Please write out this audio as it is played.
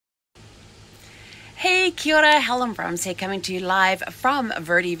Hey, kia ora, Helen Brahms here, coming to you live from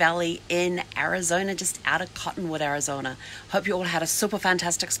Verde Valley in Arizona, just out of Cottonwood, Arizona. Hope you all had a super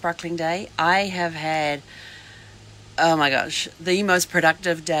fantastic sparkling day. I have had, oh my gosh, the most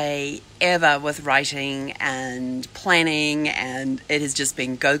productive day ever with writing and planning, and it has just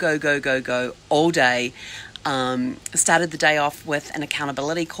been go, go, go, go, go all day. Started the day off with an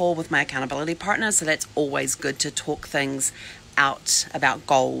accountability call with my accountability partner, so that's always good to talk things out about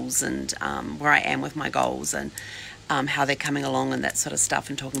goals and where I am with my goals and how they're coming along and that sort of stuff,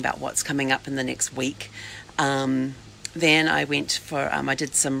 and talking about what's coming up in the next week. Then I went for, I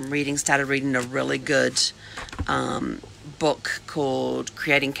did some reading, started reading a really good book called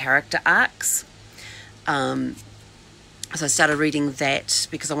Creating Character Arcs. So I started reading that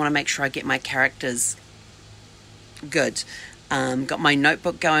because I want to make sure I get my characters good. Got my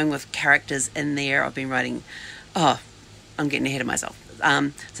notebook going with characters in there. I've been writing, I'm getting ahead of myself. So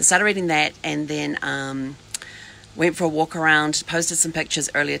I started reading that, and then went for a walk around, posted some pictures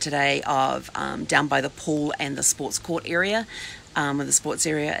earlier today of down by the pool and the sports court area, where the sports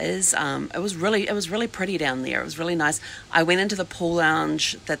area is. It was really pretty down there. It was really nice. I went into the pool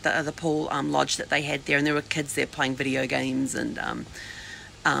lounge, that the pool lodge that they had there, and there were kids there playing video games, and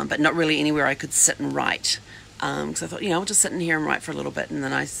but not really anywhere I could sit and write. Because I thought, I'll just sit in here and write for a little bit, and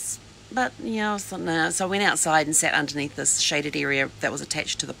then I thought, no. So I went outside and sat underneath this shaded area that was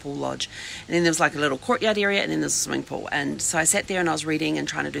attached to the pool lodge. And then there was like a little courtyard area, and then there's a swimming pool. And so I sat there and I was reading and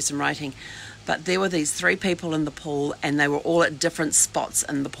trying to do some writing. But there were these 3 people in the pool, and they were all at different spots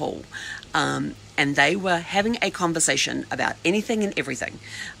in the pool. And they were having a conversation about anything and everything.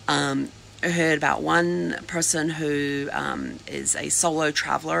 I heard about one person who is a solo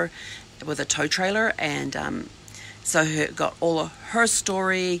traveler with a tow trailer, and so got all of her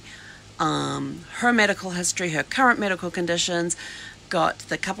story, her medical history, her current medical conditions, got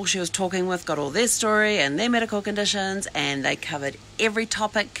the couple she was talking with, got all their story and their medical conditions, and they covered every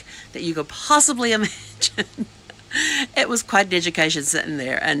topic that you could possibly imagine. It was quite an education sitting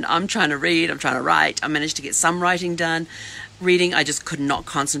there, and I'm trying to read, I'm trying to write. I managed to get some writing done. Reading, I just could not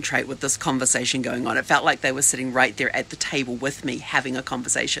concentrate with this conversation going on. It felt like they were sitting right there at the table with me having a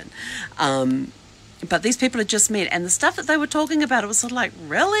conversation. But these people had just met, and the stuff that they were talking about, it was sort of like,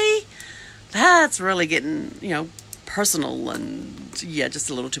 really? That's really getting, personal, and just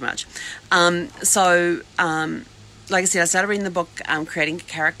a little too much. Like I said, I started reading the book, Creating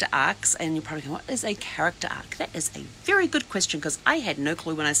Character Arcs, and you're probably going, what is a character arc? That is a very good question, because I had no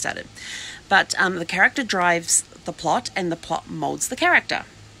clue when I started. But the character drives the plot, and the plot molds the character.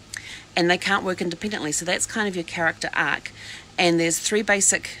 And they can't work independently, so that's kind of your character arc. And there's three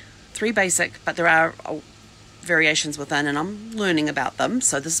basic, but there are variations within, and I'm learning about them.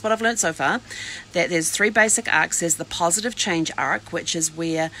 So this is what I've learned so far, that there's 3 basic arcs. There's the positive change arc, which is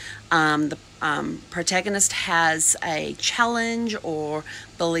where the protagonist has a challenge or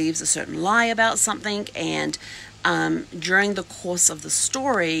believes a certain lie about something, and during the course of the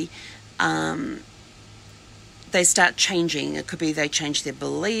story they start changing. It could be they change their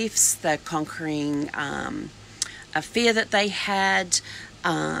beliefs, they're conquering a fear that they had,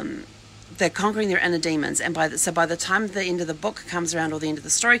 they're conquering their inner demons, and by the time the end of the book comes around, or the end of the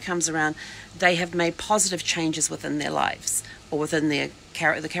story comes around, they have made positive changes within their lives, or within the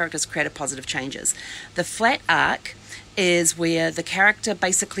characters created positive changes. The flat arc is where the character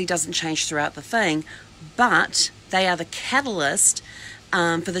basically doesn't change throughout the thing, but they are the catalyst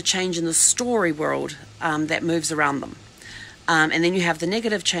for the change in the story world that moves around them. And then you have the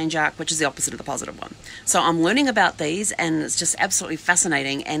negative change arc, which is the opposite of the positive one. So I'm learning about these, and it's just absolutely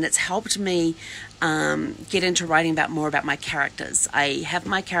fascinating, and it's helped me get into writing more about my characters. I have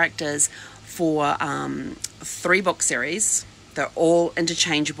my characters for 3 book series. They're all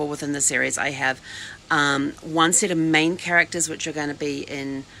interchangeable within the series. I have 1 set of main characters, which are going to be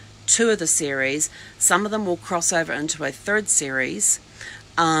in 2 of the series. Some of them will cross over into a 3rd series.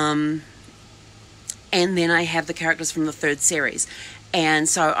 And then I have the characters from the 3rd series. And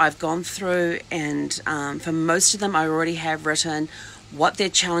so I've gone through, and for most of them I already have written what their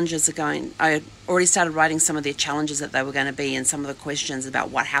challenges are going. I already started writing some of their challenges that they were going to be, and some of the questions about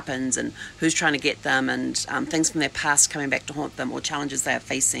what happens and who's trying to get them, and things from their past coming back to haunt them, or challenges they are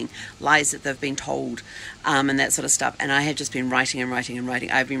facing, lies that they've been told, and that sort of stuff. And I have just been writing and writing and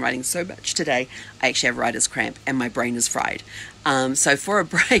writing. I've been writing so much today. I actually have writer's cramp, and my brain is fried. So for a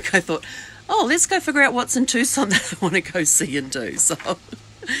break I thought, let's go figure out what's in Tucson that I want to go see and do. So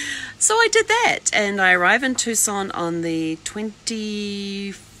I did that, and I arrive in Tucson on the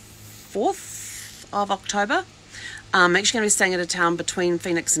 24th of October. I'm actually going to be staying at a town between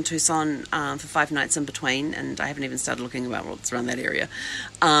Phoenix and Tucson for 5 nights in between, and I haven't even started looking about what's around that area.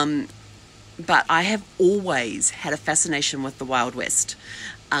 but I have always had a fascination with the Wild West,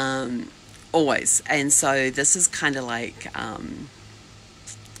 always. And so this is kind of like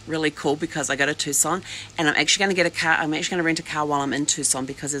really cool, because I go to Tucson, and I'm actually going to get a car. I'm actually going to rent a car while I'm in Tucson,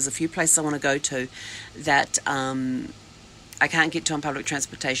 because there's a few places I want to go to that I can't get to on public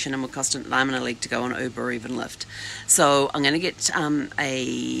transportation, and would cost an arm and a leg to go on Uber or even Lyft. So I'm going to get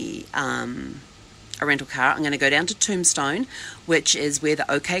a rental car. I'm going to go down to Tombstone, which is where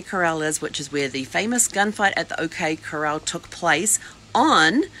the OK Corral is, which is where the famous gunfight at the OK Corral took place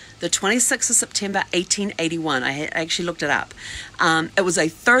on the 26th of September 1881. I actually looked it up. It was a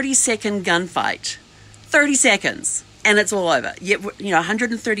 30-second gunfight. 30 seconds. And it's all over. Yet,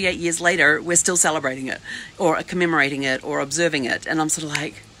 138 years later, we're still celebrating it, or commemorating it, or observing it. And I'm sort of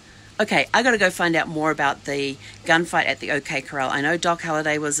like, okay, I got to go find out more about the gunfight at the OK Corral. I know Doc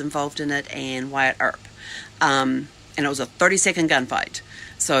Holliday was involved in it, and Wyatt Earp. And it was a 30-second gunfight.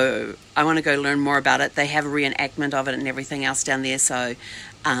 So I want to go learn more about it. They have a reenactment of it and everything else down there. So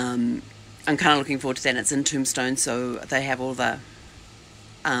I'm kind of looking forward to that. And it's in Tombstone, so they have all the...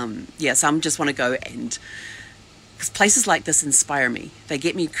 so I just want to go, and... because places like this inspire me. They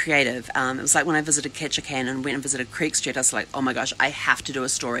get me creative. It was like when I visited Ketchikan and went and visited Creek Street. I was like, oh my gosh, I have to do a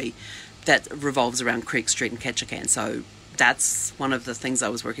story that revolves around Creek Street and Ketchikan. So that's one of the things I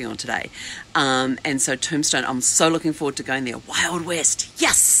was working on today. And so Tombstone, I'm so looking forward to going there. Wild West,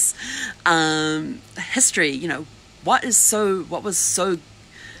 yes! History, what was so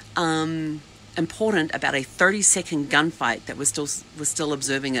important about a 30-second gunfight that we're still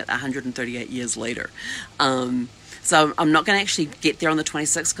observing it 138 years later. So I'm not going to actually get there on the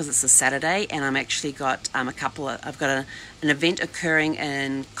 26th, because it's a Saturday, and I'm actually got I've got an event occurring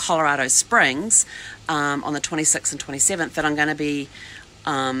in Colorado Springs on the 26th and 27th that I'm going to be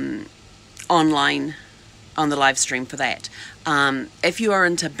online on the live stream for that. If you are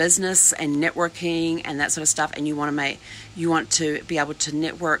into business and networking and that sort of stuff, and you want to be able to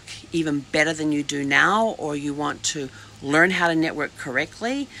network even better than you do now, or you want to learn how to network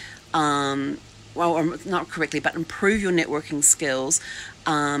correctly, or not correctly, but improve your networking skills,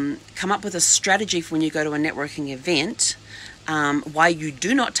 come up with a strategy for when you go to a networking event, why you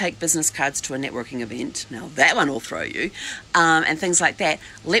do not take business cards to a networking event. Now that one will throw you, and things like that.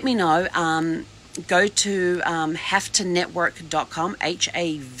 Let me know. Go to havetonetwork.com,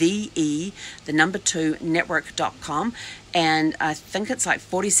 HAVE, the number 2, network.com, and I think it's like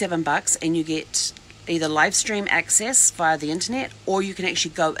 $47, and you get either live stream access via the internet, or you can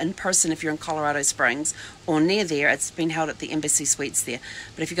actually go in person if you're in Colorado Springs or near there. It's been held at the Embassy Suites there.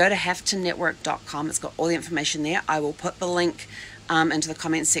 But if you go to havetonetwork.com, it's got all the information there. I will put the link into the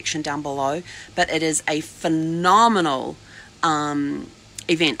comments section down below. But it is a phenomenal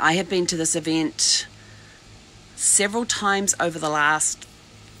event. I have been to this event several times over the last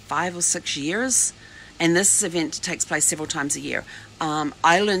 5 or 6 years, and this event takes place several times a year.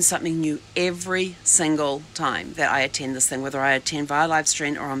 I learn something new every single time that I attend this thing, whether I attend via live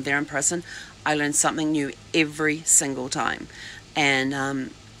stream or I'm there in person. I learn something new every single time, and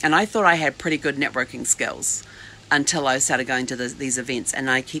I thought I had pretty good networking skills until I started going to these events,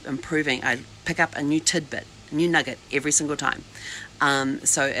 and I keep improving. I pick up a new tidbit, a new nugget every single time.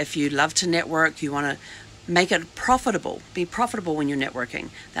 So if you love to network, you want to make it profitable, be profitable when you're networking.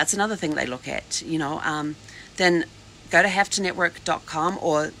 That's another thing they look at, then go to havetonetwork.com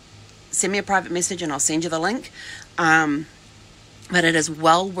or send me a private message and I'll send you the link. But it is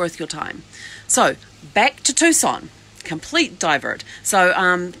well worth your time. So back to Tucson, complete divert. So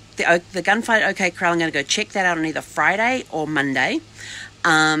the gunfight OK Corral, I'm going to go check that out on either Friday or Monday.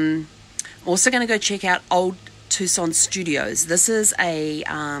 I'm also going to go check out Old Tucson Studios. This is a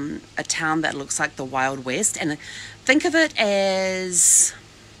town that looks like the Wild West, and think of it as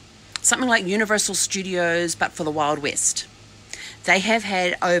something like Universal Studios but for the Wild West. They have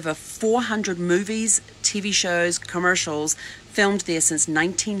had over 400 movies, TV shows, commercials filmed there since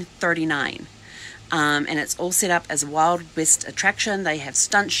 1939. And it's all set up as a Wild West attraction. They have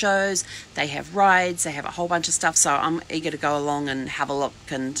stunt shows, they have rides, they have a whole bunch of stuff. So I'm eager to go along and have a look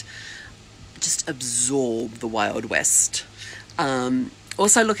and just absorb the Wild West.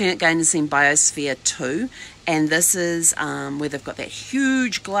 Also looking at going to see Biosphere 2, and this is where they've got that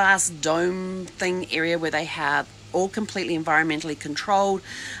huge glass dome thing area where they have all completely environmentally controlled,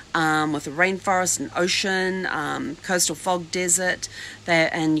 with a rainforest and ocean, coastal fog desert,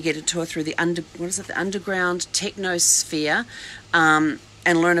 and you get a tour through the underground technosphere,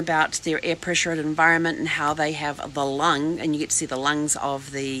 and learn about their air pressure and environment and how they have the lung, and you get to see the lungs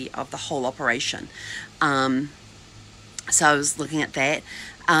of the whole operation. So I was looking at that.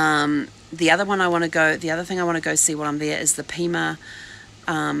 The other thing I want to go see while I'm there is the Pima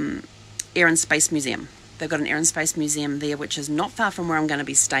Air and Space Museum. They've got an Air and Space Museum there, which is not far from where I'm going to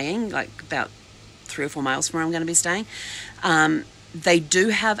be staying, like about 3 or 4 miles from where I'm going to be staying. They do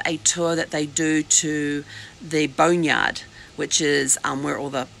have a tour that they do to the Boneyard, which is where all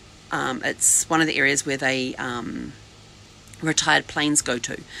the, it's one of the areas where they retired planes go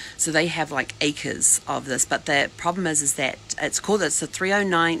to. So they have like acres of this, but the problem is that it's the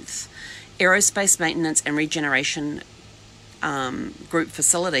 309th Aerospace Maintenance and Regeneration Group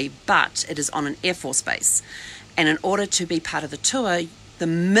facility, but it is on an Air Force base. And in order to be part of the tour, the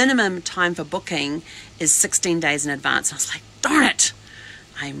minimum time for booking is 16 days in advance. And I was like, darn it,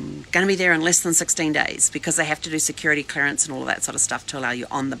 I'm going to be there in less than 16 days because they have to do security clearance and all of that sort of stuff to allow you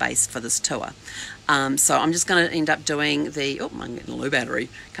on the base for this tour. So I'm just going to end up doing I'm getting a low battery.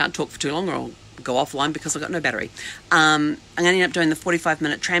 Can't talk for too long or I'll go offline because I've got no battery. I'm going to end up doing the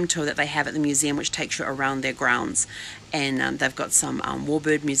 45-minute tram tour that they have at the museum, which takes you around their grounds. And they've got some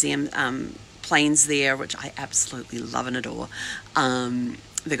Warbird Museum planes there, which I absolutely love and adore.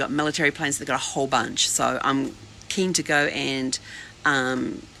 They've got military planes. They've got a whole bunch. So I'm keen to go and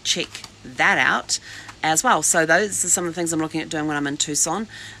check that out as well. So those are some of the things I'm looking at doing when I'm in Tucson.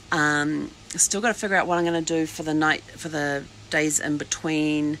 Still got to figure out what I'm going to do for the days in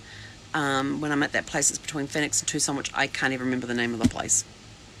between when I'm at that place. It's between Phoenix and Tucson, which I can't even remember the name of the place.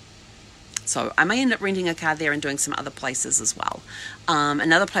 So I may end up renting a car there and doing some other places as well.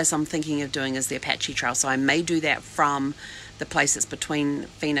 Another place I'm thinking of doing is the Apache Trail. So I may do that from the place that's between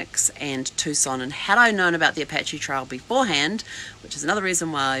Phoenix and Tucson. And had I known about the Apache Trail beforehand, which is another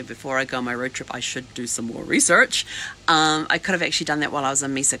reason why before I go on my road trip I should do some more research, I could have actually done that while I was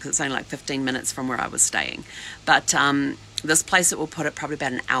in Mesa because it's only like 15 minutes from where I was staying. But this place, it will put it probably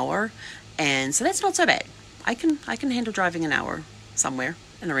about an hour, and so that's not so bad. I can handle driving an hour somewhere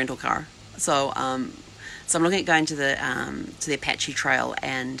in a rental car. So so I'm looking at going to the Apache Trail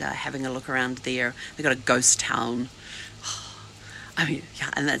and having a look around there. They've got a ghost town. I mean, yeah,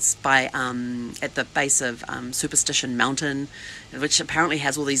 and that's by at the base of Superstition Mountain, which apparently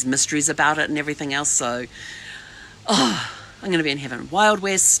has all these mysteries about it and everything else. So, I'm going to be in heaven. Wild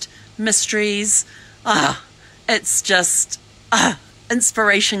West mysteries. It's just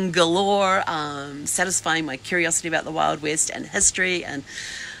inspiration galore. Satisfying my curiosity about the Wild West and history, and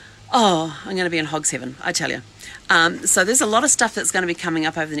I'm going to be in hog's heaven, I tell you. So there's a lot of stuff that's going to be coming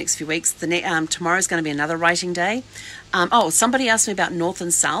up over the next few weeks. Tomorrow's going to be another writing day. Somebody asked me about North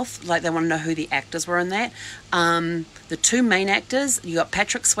and South, like they want to know who the actors were in that. The two main actors, you got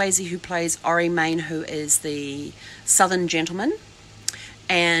Patrick Swayze, who plays Ori Main, who is the Southern gentleman,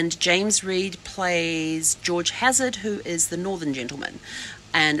 and James Reed plays George Hazard, who is the Northern gentleman.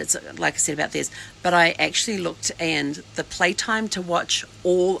 And it's like I said about this, but I actually looked, and the playtime to watch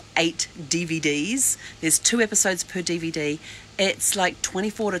all 8 DVDs, there's 2 episodes per DVD, it's like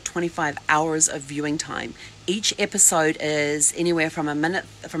 24 to 25 hours of viewing time. Each episode is anywhere from an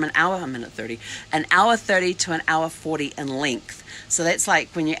hour 30 to an hour 40 in length. So that's like,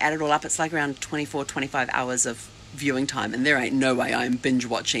 when you add it all up, it's like around 24, 25 hours of viewing time, and there ain't no way I'm binge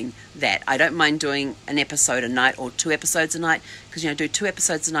watching that. I don't mind doing an episode a night or 2 episodes a night, because do 2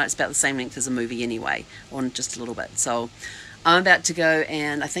 episodes a night, it's about the same length as a movie anyway, or just a little bit. So I'm about to go,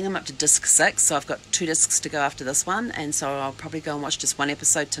 and I think I'm up to disc 6, so I've got 2 discs to go after this one, and so I'll probably go and watch just 1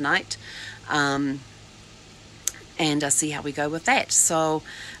 episode tonight, and see how we go with that. So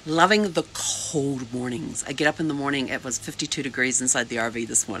loving the cold mornings. I get up in the morning, it was 52 degrees inside the RV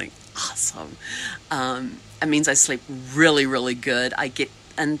this morning. Awesome. It means I sleep really, really good. I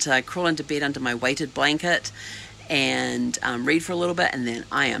crawl into bed under my weighted blanket and read for a little bit, and then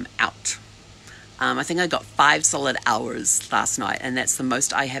I am out. I think I got 5 solid hours last night, and that's the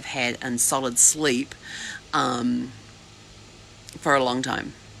most I have had in solid sleep for a long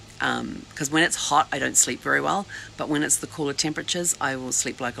time. Because when it's hot, I don't sleep very well, but when it's the cooler temperatures, I will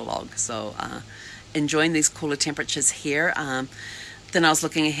sleep like a log. So enjoying these cooler temperatures here. Then I was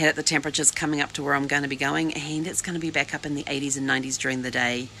looking ahead at the temperatures coming up to where I'm going to be going, and it's going to be back up in the 80s and 90s during the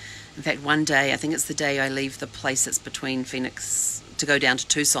day. In fact, one day, I think it's the day I leave the place that's between Phoenix to go down to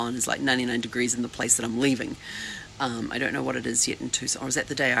Tucson, is like 99 degrees in the place that I'm leaving. I don't know what it is yet in Tucson, or is that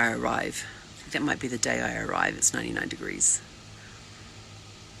the day I arrive? I think that might be the day I arrive. It's 99 degrees.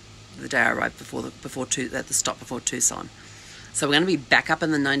 The day I arrived at the stop before Tucson. So we're going to be back up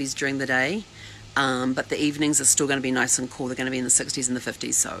in the 90s during the day, but the evenings are still going to be nice and cool. They're going to be in the 60s and the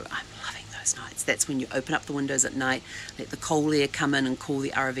 50s, so I'm loving those nights. That's when you open up the windows at night, let the cold air come in and cool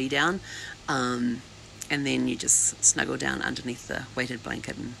the RV down, and then you just snuggle down underneath the weighted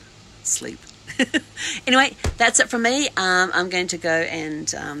blanket and sleep. Anyway, that's it from me. I'm going to go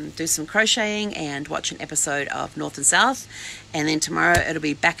and do some crocheting and watch an episode of North and South. And then tomorrow it'll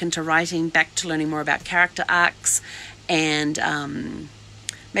be back into writing, back to learning more about character arcs, and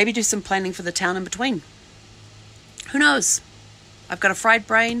maybe do some planning for the town in between. Who knows? I've got a fried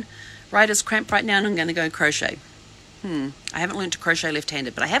brain, writer's cramp right now, and I'm going to go crochet. I haven't learned to crochet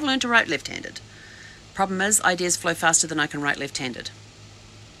left-handed, but I have learned to write left-handed. Problem is, ideas flow faster than I can write left-handed.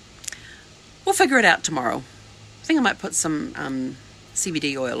 We'll figure it out tomorrow. I think I might put some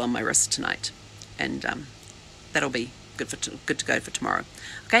CBD oil on my wrist tonight, and that'll be good to go for tomorrow.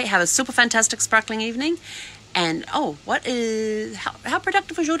 Okay, have a super fantastic sparkling evening. And how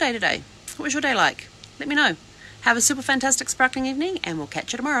productive was your day today? What was your day like? Let me know. Have a super fantastic sparkling evening, and we'll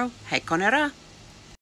catch you tomorrow. Hei konera.